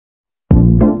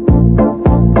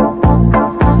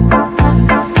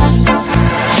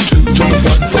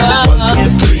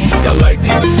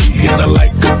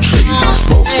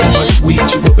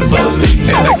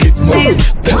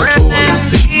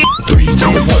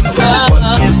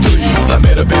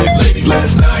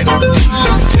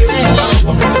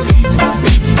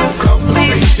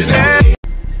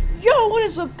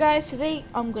today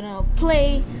I'm gonna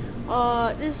play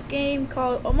this game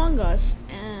called Among Us,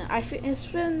 and it's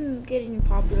been getting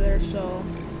popular, so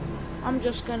I'm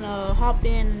just gonna hop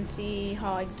in and see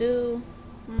how I do.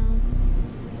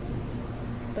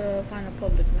 Find a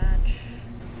public match.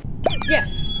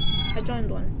 Yes, I joined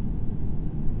one.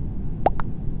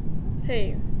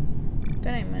 Hey,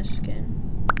 that ain't my skin.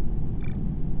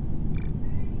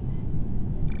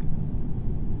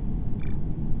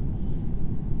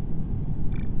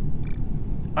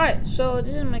 Alright, so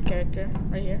this is my character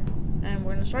right here, and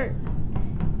we're gonna start.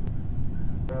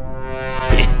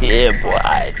 Yeah, boy.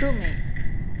 Crewmate.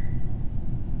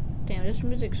 Damn, this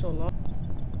music's so loud.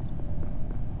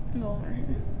 Go over here.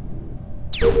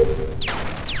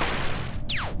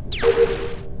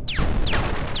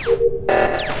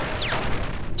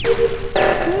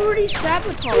 Who already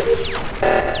sabotaged?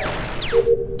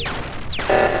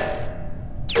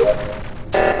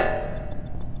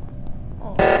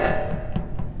 Oh.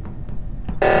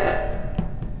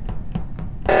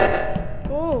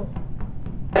 Go.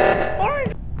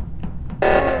 Orange.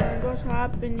 Orange, what's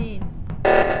happening?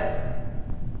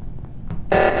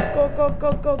 Go, go,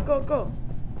 go, go, go, go.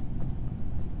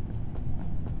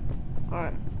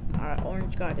 Alright,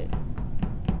 orange got it.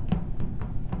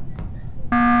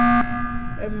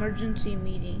 Emergency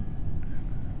meeting.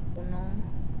 Oh no.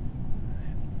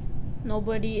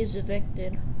 Nobody is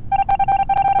evicted.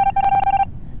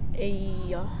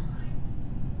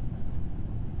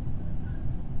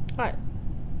 Alright.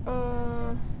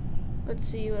 Let's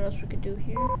see what else we could do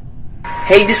here.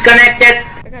 Hey, disconnected.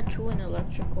 I got 2 in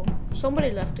electrical.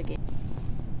 Somebody left the game.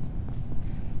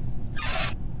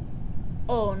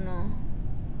 Oh no.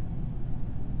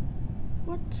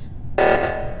 What?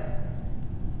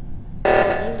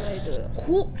 Oh, this is how you do it.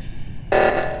 Who?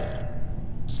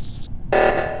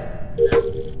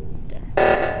 There.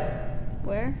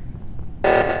 Where?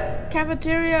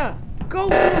 Cafeteria! Go,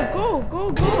 go, go,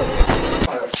 go, go!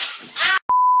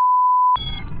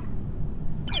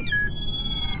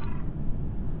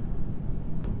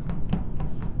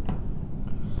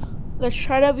 Let's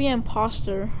try to be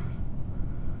imposter.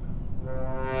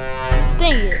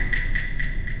 Dang it.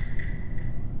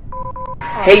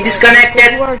 Hey,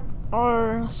 disconnected.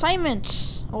 Our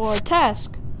assignments or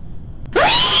task.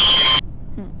 I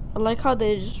like how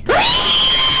they just.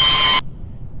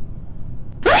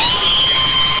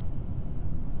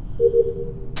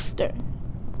 There.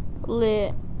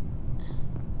 Lit.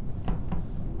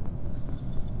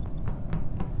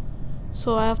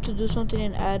 So I have to do something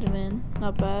in admin.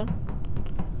 Not bad.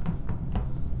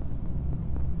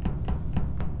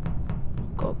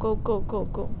 Go, go, go, go,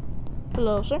 go.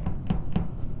 Hello, sir.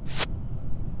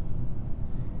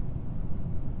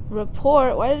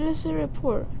 Report? Why did it say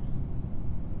report?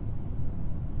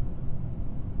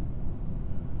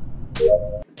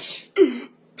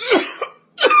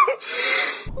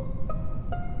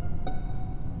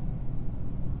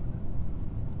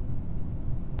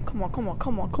 Come on, come on,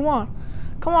 come on, come on.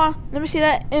 Come on, let me see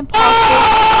that imposter.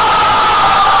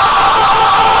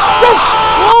 Yes!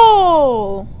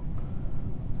 Whoa!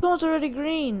 Someone's already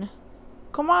green.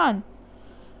 Come on.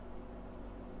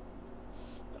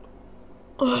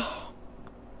 Ugh.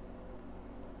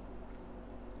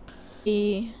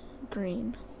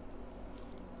 Green.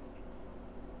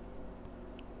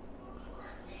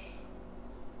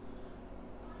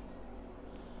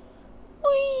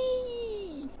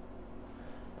 Whee!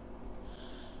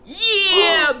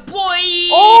 Yeah, boy.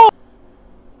 Oh!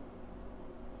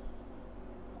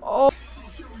 Oh!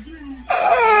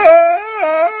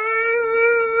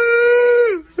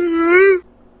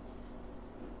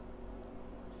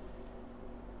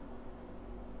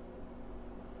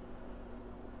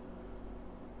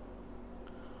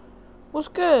 What's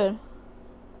good?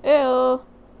 Ew.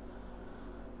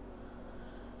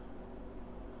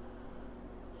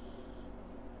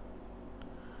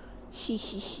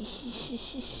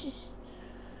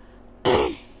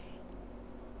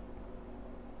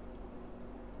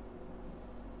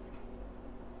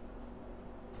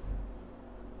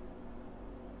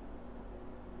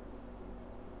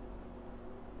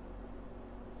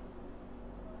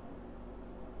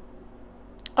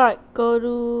 Alright, go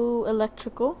to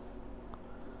electrical.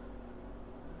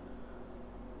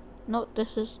 No,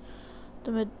 this is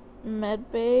the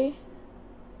med bay.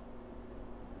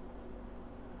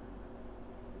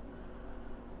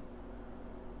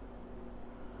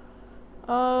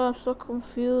 I'm so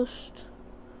confused.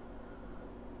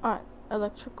 Alright,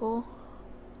 electrical.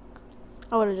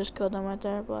 I would have just killed them right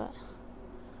there, but.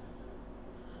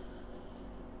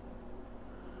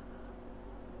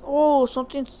 Oh,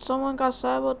 someone got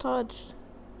sabotaged.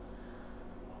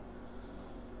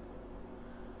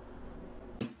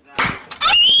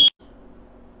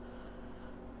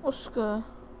 What's good?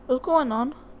 What's going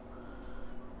on?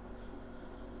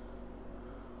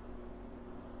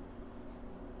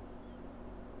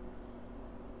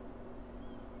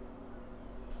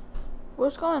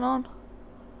 What's going on?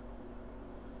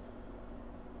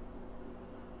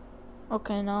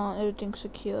 Okay, now everything's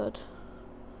secured.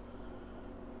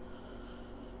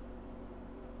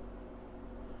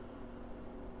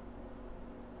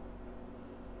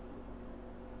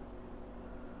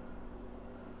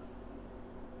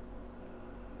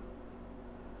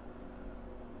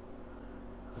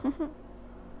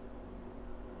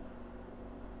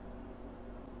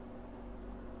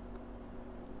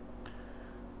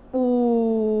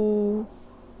 Ooh.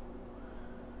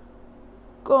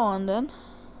 Go on then.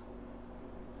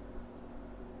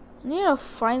 I need to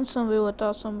find somebody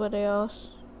without somebody else.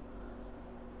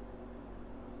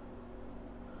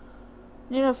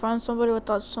 I need to find somebody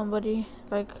without somebody,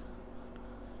 like...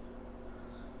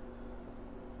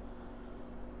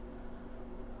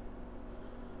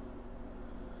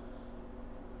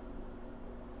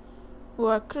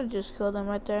 Well, I could've just killed him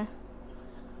right there.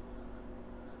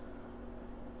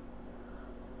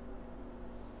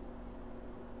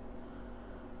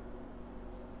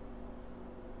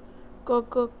 Go,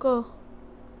 go, go.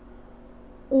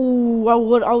 Ooh, I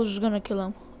was just gonna kill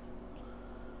him.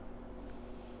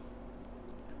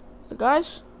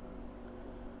 Guys?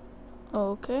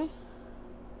 Okay.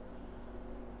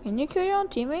 Can you kill your own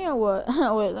teammate or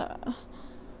what? Wait, that.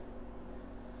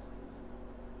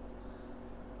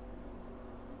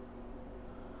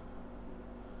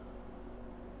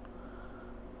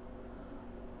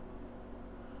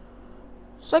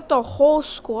 It's like the whole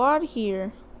squad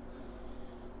here.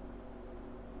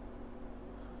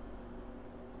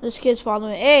 This kid's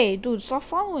following. Hey, dude, stop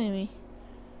following me.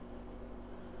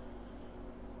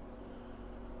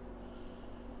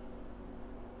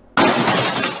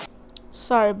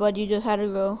 Sorry, bud, you just had to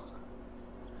go.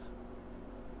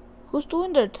 Who's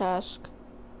doing their task?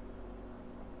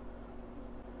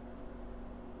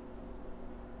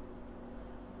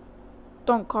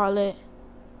 Don't call it.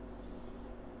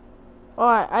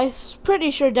 Alright, I'm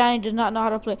pretty sure Danny does not know how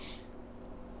to play.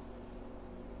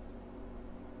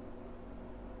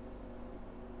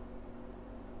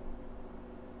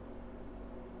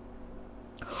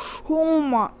 Oh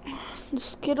my,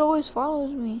 this kid always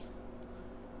follows me.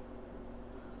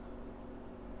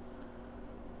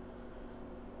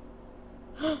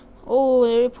 Oh,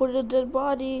 they reported a dead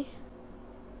body.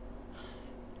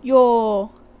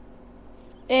 Yo.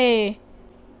 Hey.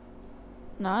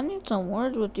 Nah, I need some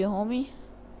words with you, homie.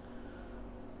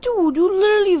 Dude, you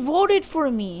literally voted for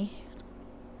me.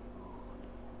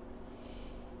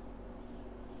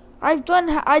 I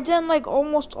done like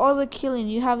almost all the killing.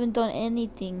 You haven't done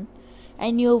anything,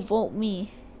 and you vote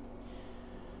me.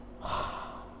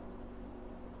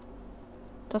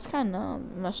 That's kind of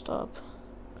messed up.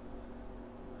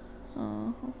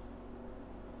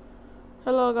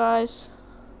 Hello, guys.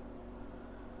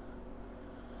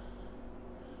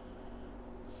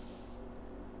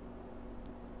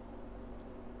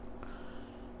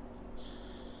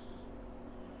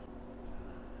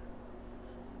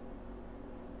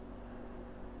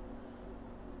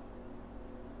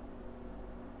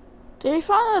 They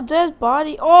found a dead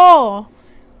body. Oh!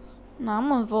 Nah, I'm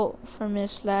gonna vote for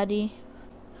Miss Laddie.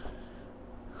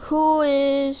 Who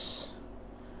is...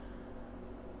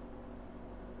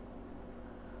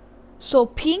 So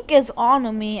pink is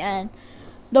on me and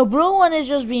the blue one is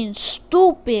just being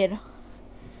stupid.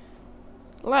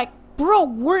 Like, bro,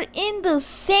 we're in the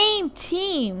same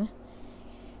team.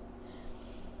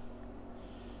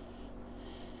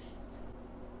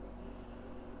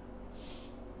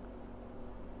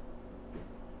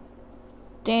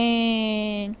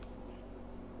 Dang.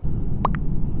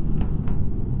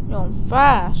 Yo, I'm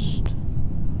fast.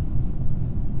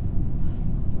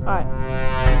 Alright.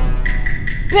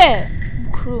 Bet.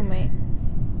 Crewmate.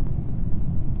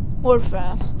 Or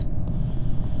fast.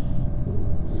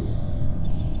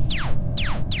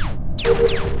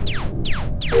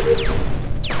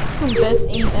 Best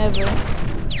aim ever.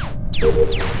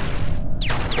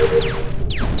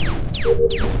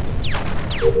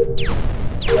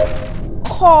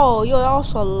 Oh, yo, that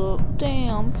was a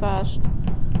damn fast.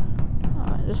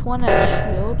 Alright, this one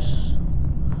has shields.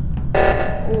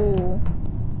 Ooh.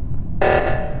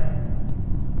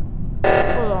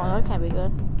 Hold on, that can't be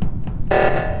good.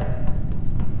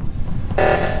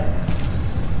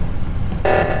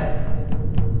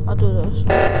 I'll do this.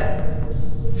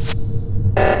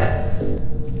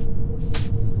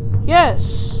 Yes!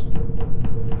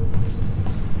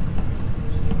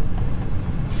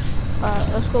 Alright,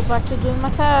 let's go back to doing my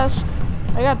task.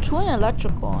 I got 2 in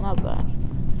electrical, not bad.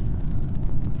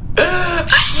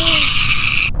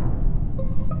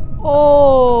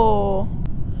 Oh.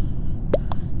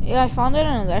 Yeah, I found it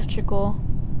in electrical.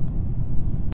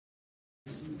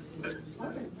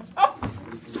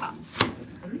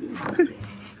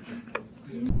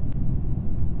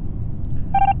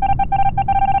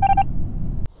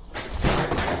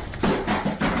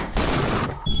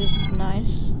 Which is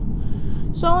nice.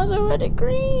 Someone's already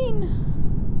green.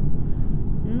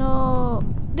 No,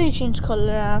 they changed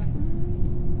color after.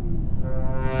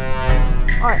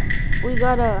 Alright, we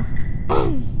gotta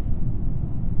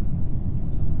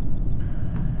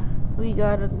we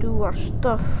gotta do our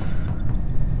stuff.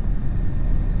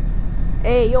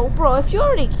 Hey, yo, bro, if you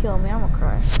already kill me, I'm gonna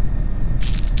cry.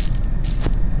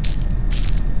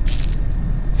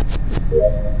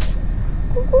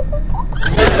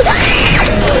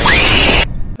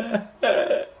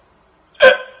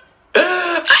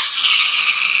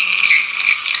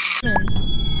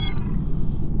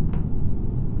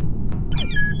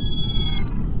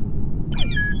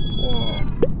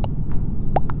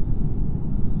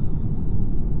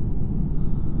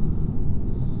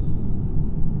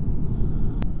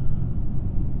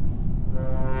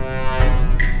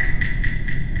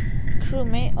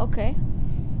 Crewmate, okay.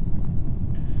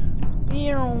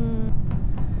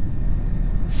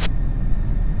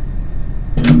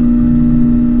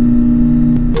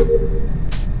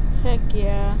 Heck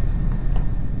yeah.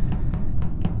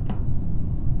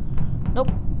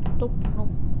 Nope, nope, nope.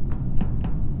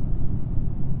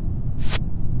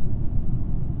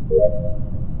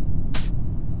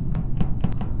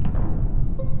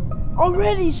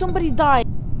 Already somebody died.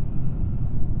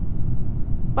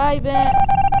 Bye, Ben.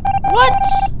 What?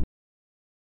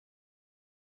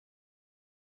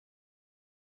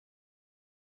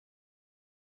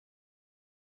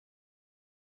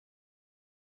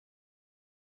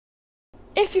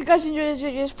 If you guys enjoyed this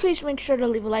video, please make sure to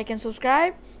leave a like and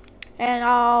subscribe. And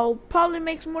I'll probably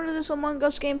make some more of this Among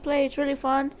Us gameplay. It's really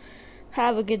fun.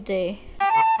 Have a good day.